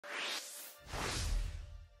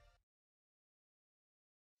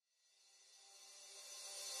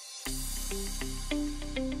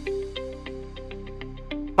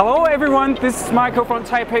Hello everyone, this is Michael from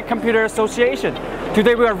Taipei Computer Association.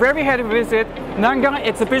 Today we are very happy to visit Nangang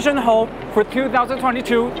Exhibition Hall for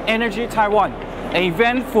 2022 Energy Taiwan, an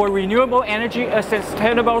event for renewable energy and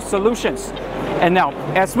sustainable solutions. And now,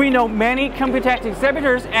 as we know, many Computex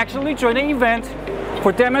exhibitors actually join the event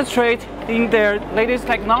for demonstrating their latest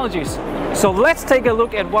technologies. So let's take a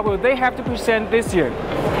look at what will they have to present this year.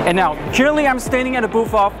 And now, currently I'm standing at the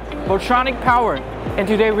booth of Voltronic Power, and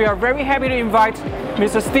today we are very happy to invite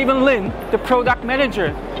Mr. Stephen Lin, the product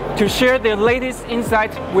manager, to share their latest insight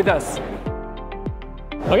with us.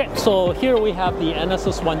 Okay, so here we have the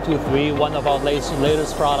EnerSys 123, one of our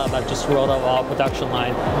latest product that just rolled off our production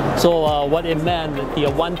line. So what it meant, the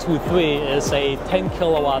 123 is a 10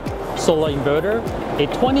 kilowatt solar inverter, a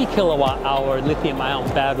 20 kilowatt hour lithium-ion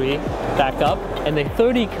battery backup, and a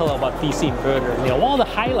 30 kilowatt DC inverter. One of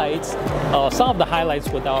the highlights, some of the highlights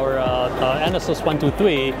with our EnerSys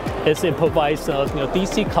 123 is it provides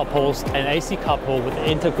DC couples and AC couple with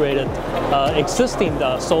integrated existing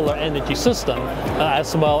solar energy system,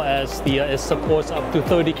 as well as it supports up to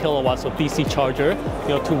 30 kilowatts of DC charger,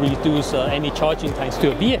 to reduce any charging times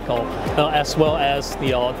to a vehicle, as well as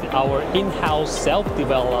our in-house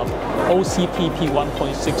self-developed OCPP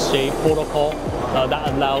 1.6J protocol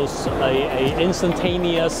that allows a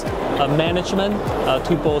instantaneous management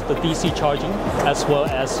to both the DC charging as well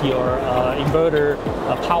as your inverter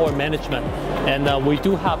power management. And we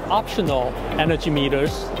do have optional energy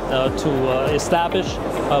meters to establish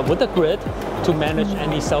with the grid to manage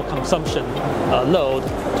any cell consumption load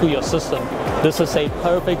to your system. This is a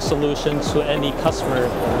perfect solution to any customer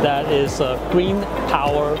that is green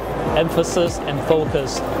power emphasis and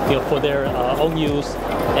focus for their own use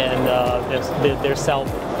and their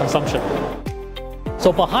self-consumption.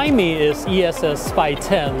 So behind me is ESS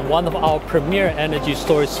 510, one of our premier energy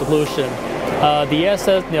storage solution. The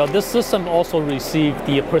ESS, this system also received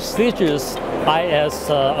the prestigious IS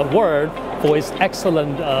award for its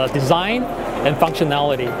excellent design and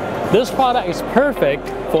functionality. This product is perfect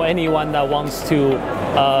for anyone that wants to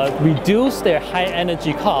reduce their high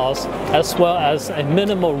energy costs as well as a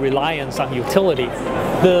minimal reliance on utility.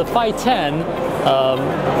 The 510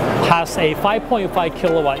 has a 5.5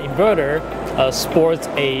 kilowatt inverter, sports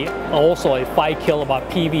also a 5 kilowatt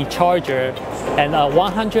PV charger and a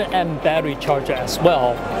 100 amp battery charger as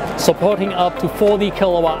well, supporting up to 40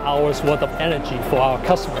 kilowatt hours worth of energy for our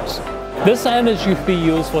customers. This energy will be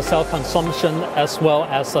used for self-consumption as well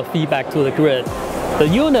as feedback to the grid. The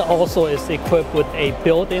unit also is equipped with a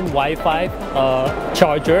built-in Wi-Fi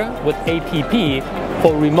charger with APP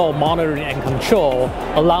for remote monitoring and control,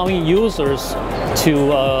 allowing users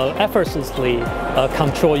to effortlessly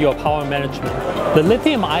control your power management. The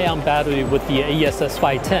lithium-ion battery with the ESS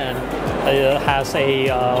 510 has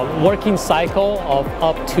a working cycle of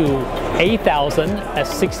up to 8,000 at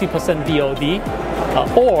 60% DOD,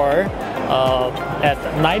 or at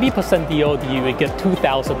 90% DOD, we get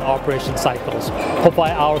 2,000 operation cycles,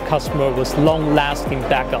 provide our customer with long-lasting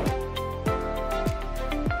backup.